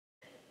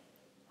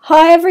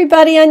Hi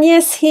everybody,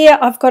 Agnes here.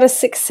 I've got a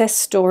success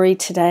story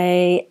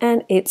today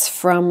and it's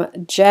from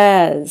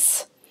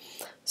Jazz.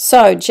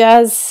 So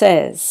Jazz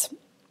says,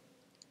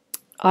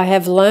 I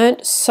have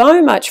learnt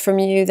so much from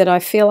you that I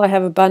feel I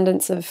have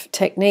abundance of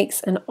techniques,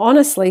 and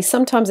honestly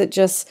sometimes it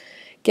just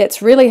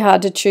gets really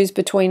hard to choose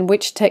between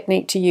which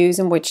technique to use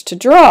and which to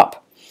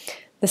drop.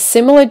 The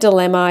similar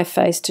dilemma I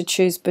face to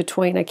choose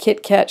between a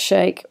Kit Kat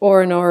shake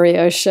or an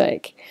Oreo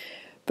shake.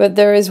 But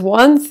there is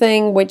one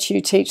thing which you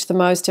teach the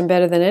most and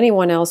better than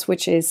anyone else,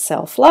 which is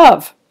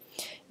self-love.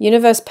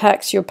 Universe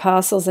packs your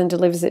parcels and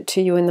delivers it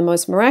to you in the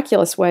most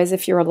miraculous ways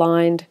if you're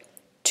aligned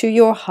to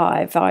your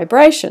high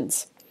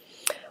vibrations.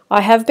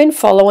 I have been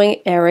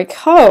following Eric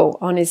Ho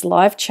on his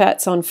live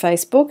chats on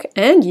Facebook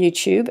and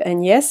YouTube,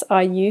 and yes,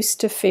 I used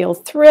to feel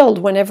thrilled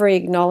whenever he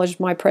acknowledged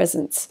my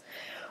presence.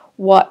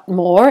 What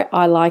more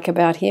I like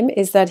about him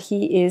is that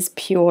he is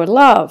pure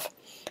love.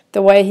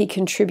 The way he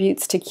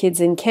contributes to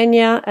kids in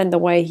Kenya and the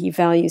way he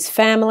values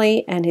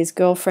family and his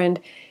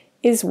girlfriend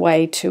is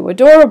way too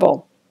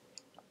adorable.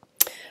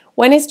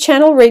 When his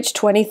channel reached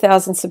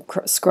 20,000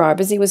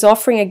 subscribers, he was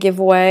offering a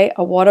giveaway,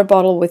 a water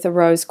bottle with a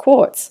rose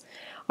quartz.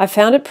 I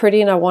found it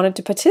pretty and I wanted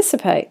to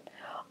participate.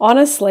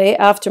 Honestly,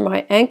 after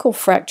my ankle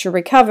fracture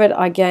recovered,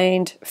 I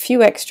gained a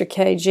few extra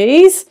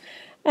kgs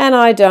and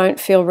I don't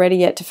feel ready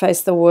yet to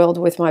face the world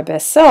with my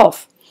best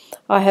self.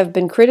 I have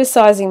been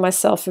criticizing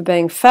myself for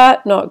being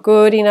fat, not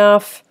good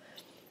enough,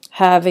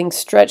 having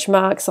stretch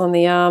marks on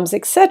the arms,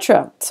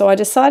 etc. So I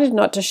decided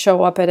not to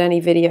show up at any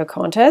video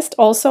contest.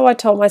 Also, I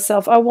told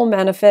myself I will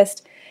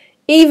manifest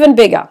even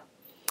bigger.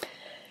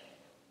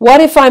 What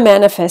if I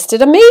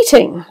manifested a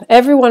meeting?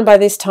 Everyone by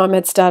this time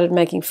had started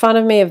making fun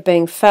of me of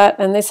being fat,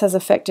 and this has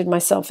affected my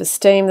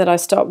self-esteem that I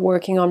stopped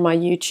working on my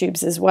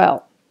YouTubes as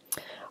well.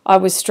 I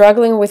was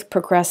struggling with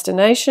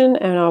procrastination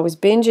and I was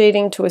binge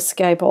eating to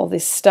escape all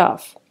this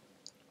stuff.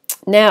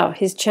 Now,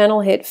 his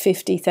channel hit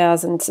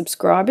 50,000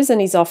 subscribers and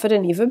he's offered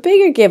an even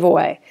bigger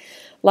giveaway.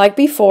 Like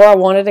before, I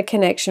wanted a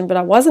connection, but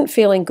I wasn't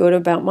feeling good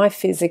about my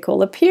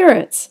physical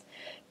appearance.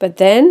 But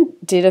then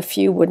did a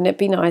few wouldn't it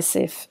be nice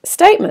if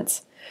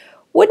statements.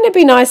 Wouldn't it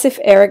be nice if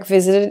Eric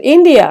visited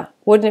India?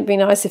 Wouldn't it be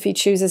nice if he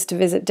chooses to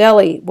visit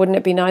Delhi? Wouldn't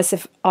it be nice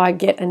if I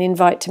get an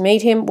invite to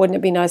meet him? Wouldn't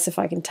it be nice if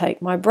I can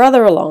take my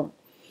brother along?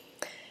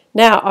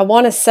 Now, I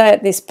want to say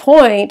at this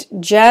point,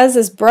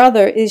 Jazz's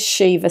brother is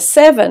Shiva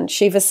 7.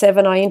 Shiva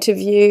 7 I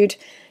interviewed,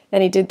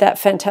 and he did that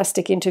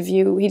fantastic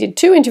interview. He did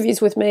 2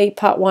 interviews with me,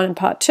 part 1 and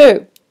part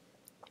 2.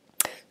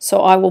 So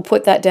I will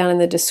put that down in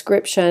the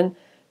description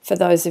for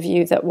those of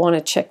you that want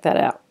to check that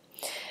out.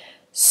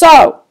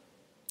 So,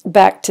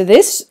 back to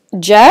this.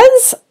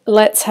 Jazz,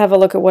 let's have a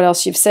look at what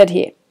else you've said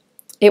here.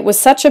 It was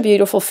such a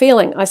beautiful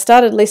feeling. I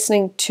started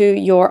listening to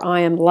your I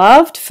Am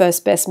Loved,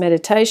 First Best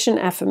Meditation,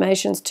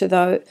 affirmations to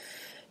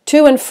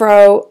and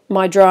fro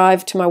my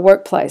drive to my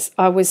workplace.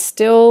 I would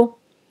see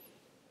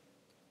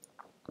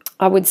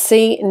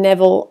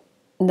Neville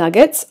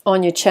nuggets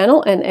on your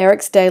channel and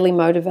Eric's daily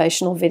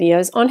motivational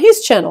videos on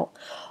his channel.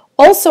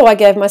 Also, I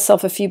gave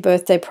myself a few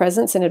birthday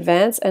presents in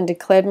advance and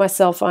declared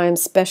myself I am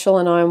special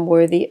and I am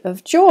worthy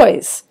of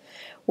joys.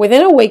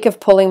 Within a week of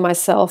pulling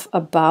myself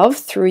above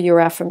through your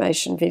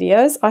affirmation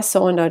videos, I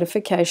saw a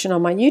notification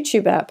on my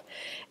YouTube app.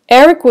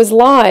 Eric was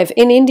live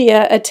in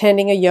India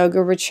attending a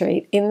yoga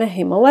retreat in the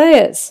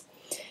Himalayas.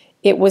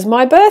 It was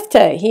my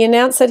birthday. He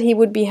announced that he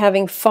would be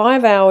having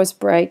 5 hours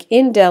break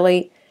in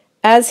Delhi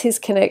as his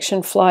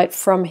connection flight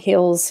from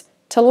Hills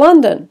to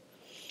London.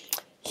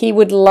 He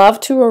would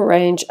love to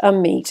arrange a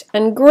meet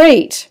and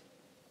greet.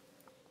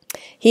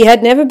 He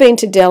had never been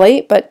to Delhi,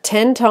 but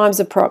 10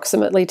 times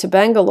approximately to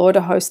Bangalore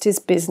to host his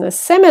business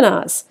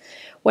seminars.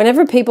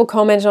 Whenever people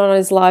commented on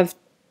his live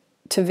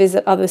to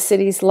visit other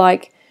cities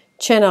like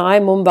Chennai,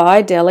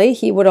 Mumbai, Delhi,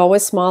 he would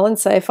always smile and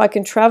say, if I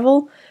can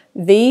travel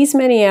these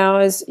many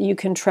hours, you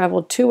can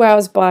travel 2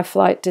 hours by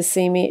flight to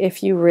see me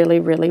if you really,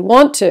 really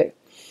want to.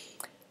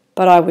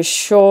 But I was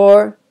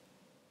sure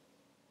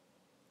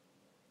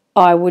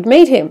I would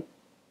meet him.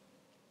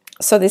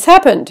 So this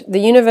happened. The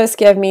universe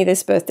gave me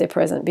this birthday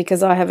present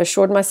because I have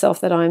assured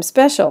myself that I am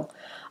special.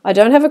 I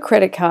don't have a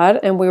credit card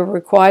and we were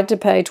required to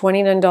pay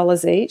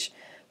 $29 each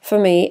for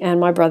me and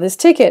my brother's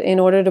ticket in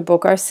order to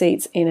book our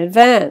seats in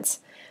advance.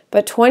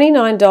 But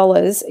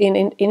 $29 in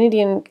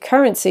Indian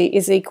currency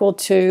is equal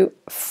to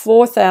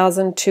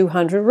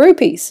 4,200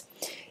 rupees.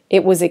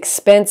 It was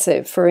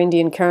expensive for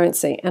Indian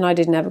currency and I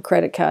didn't have a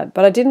credit card.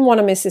 But I didn't want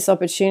to miss this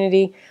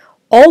opportunity.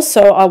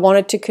 Also, I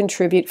wanted to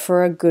contribute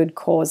for a good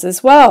cause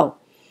as well.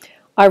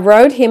 I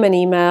wrote him an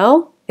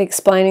email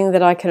explaining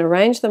that I can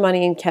arrange the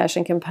money in cash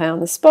and can pay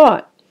on the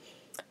spot.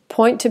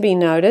 Point to be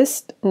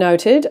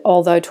noted,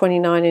 although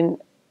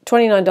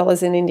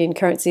 $29 in Indian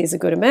currency is a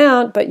good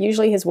amount, but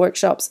usually his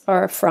workshops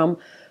are from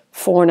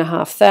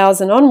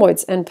 $4,500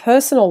 onwards, and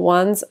personal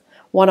ones,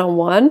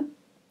 one-on-one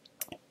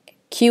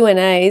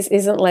Q&As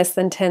isn't less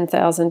than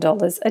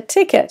 $10,000 a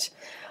ticket.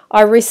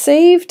 I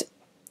received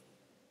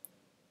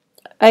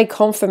a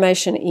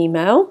confirmation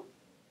email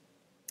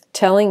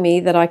telling me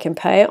that I can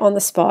pay on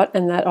the spot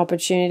and that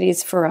opportunity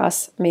is for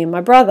us, me and my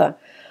brother.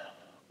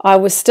 I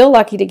was still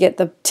lucky to get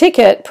the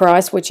ticket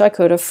price, which I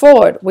could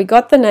afford. We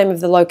got the name of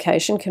the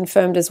location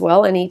confirmed as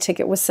well, and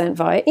e-ticket was sent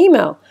via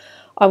email.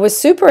 I was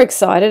super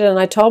excited, and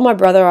I told my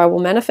brother I will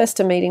manifest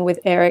a meeting with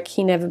Eric.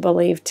 He never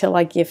believed till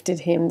I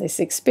gifted him this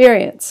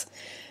experience.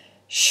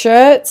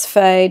 Shirts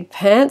fade,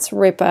 pants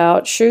rip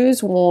out,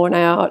 shoes worn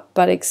out,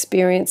 but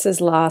experiences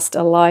last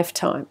a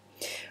lifetime.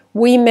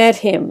 We met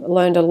him,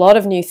 learned a lot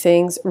of new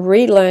things,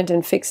 relearned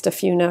and fixed a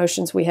few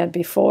notions we had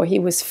before. He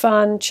was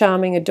fun,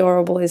 charming,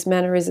 adorable. His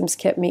mannerisms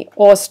kept me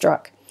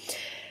awestruck.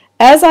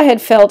 As I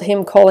had felt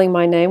him calling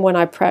my name when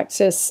I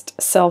practiced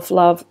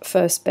self-love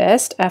first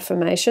best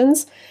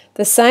affirmations,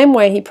 the same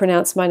way he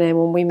pronounced my name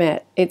when we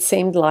met, it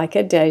seemed like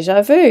a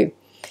déjà vu.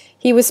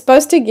 He was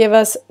supposed to give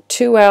us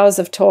 2 hours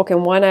of talk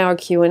and 1 hour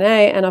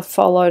Q&A and are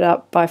followed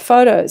up by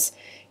photos.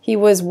 He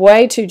was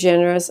way too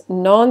generous,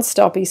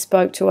 non-stop. He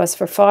spoke to us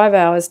for 5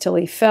 hours till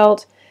he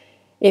felt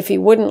if he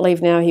wouldn't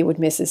leave now, he would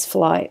miss his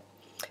flight.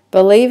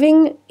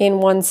 Believing in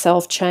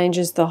oneself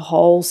changes the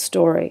whole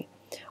story.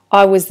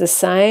 I was the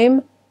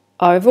same,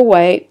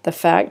 overweight, the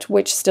fact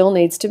which still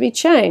needs to be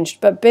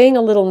changed, but being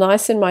a little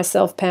nice in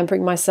myself,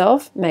 pampering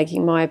myself,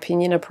 making my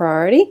opinion a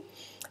priority,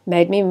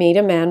 made me meet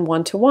a man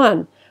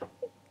one-to-one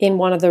in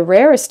one of the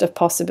rarest of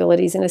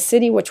possibilities in a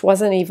city which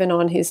wasn't even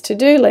on his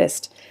to-do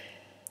list.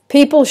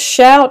 People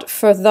shout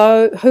for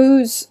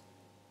whose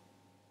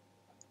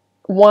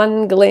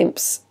one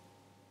glimpse.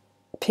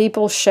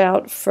 People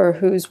shout for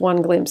whose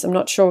one glimpse. I'm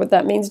not sure what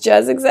that means,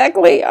 Jazz,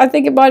 exactly. I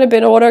think it might have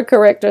been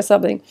autocorrect or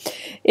something.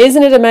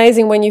 Isn't it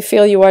amazing when you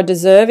feel you are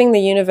deserving,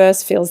 the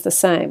universe feels the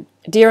same?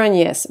 Dear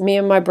Agnes, me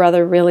and my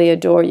brother really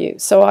adore you.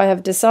 So I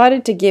have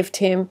decided to gift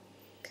him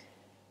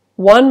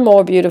one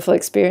more beautiful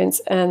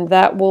experience, and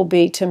that will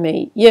be to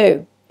meet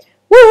you.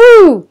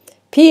 Woohoo!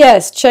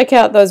 P.S. Check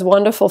out those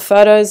wonderful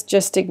photos.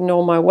 Just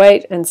ignore my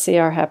weight and see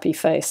our happy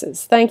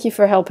faces. Thank you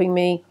for helping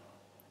me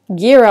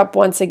gear up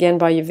once again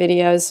by your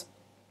videos.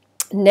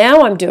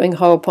 Now I'm doing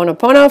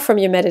Ho'oponopono from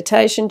your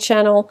meditation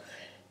channel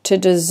to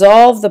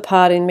dissolve the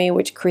part in me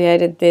which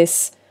created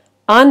this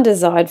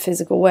undesired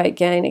physical weight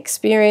gain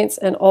experience,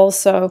 and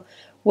also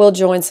will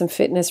join some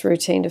fitness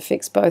routine to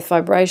fix both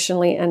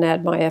vibrationally and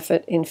add my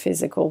effort in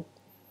physical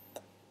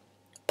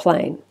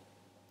plane.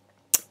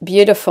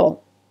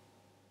 Beautiful.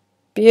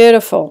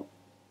 Beautiful.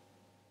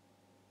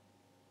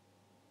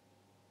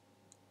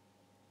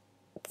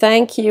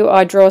 Thank you.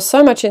 I draw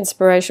so much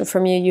inspiration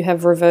from you. You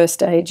have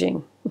reversed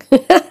aging.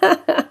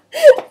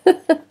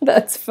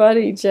 That's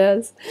funny,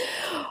 Jazz.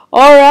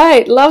 All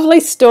right. Lovely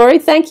story.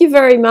 Thank you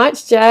very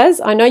much,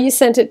 Jazz. I know you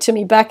sent it to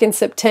me back in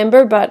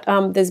September, but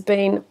there's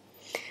been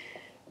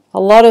a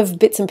lot of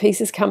bits and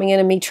pieces coming in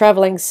and me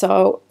traveling,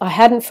 so I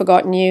hadn't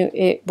forgotten you.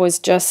 It was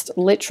just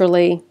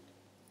literally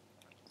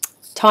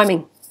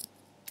timing.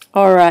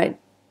 All right.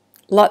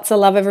 Lots of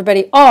love,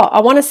 everybody. Oh,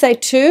 I want to say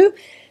too,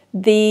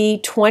 the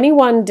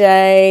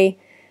 21-day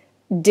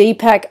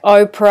Deepak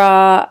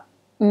Oprah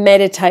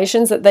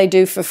meditations that they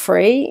do for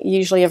free,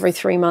 usually every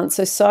 3 months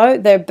or so,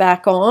 they're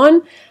back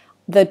on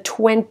the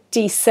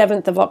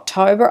 27th of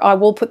October. I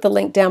will put the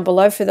link down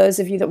below for those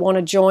of you that want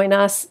to join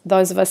us,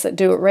 those of us that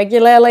do it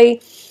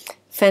regularly.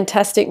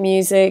 Fantastic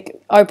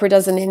music. Oprah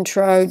does an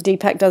intro.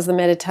 Deepak does the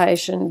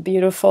meditation.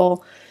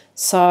 Beautiful.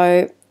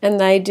 So, and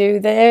they do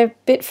their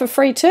bit for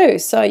free too.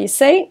 So you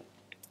see,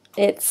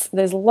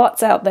 there's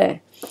lots out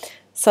there.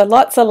 So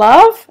lots of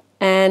love,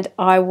 and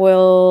I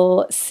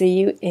will see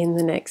you in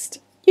the next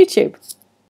YouTube.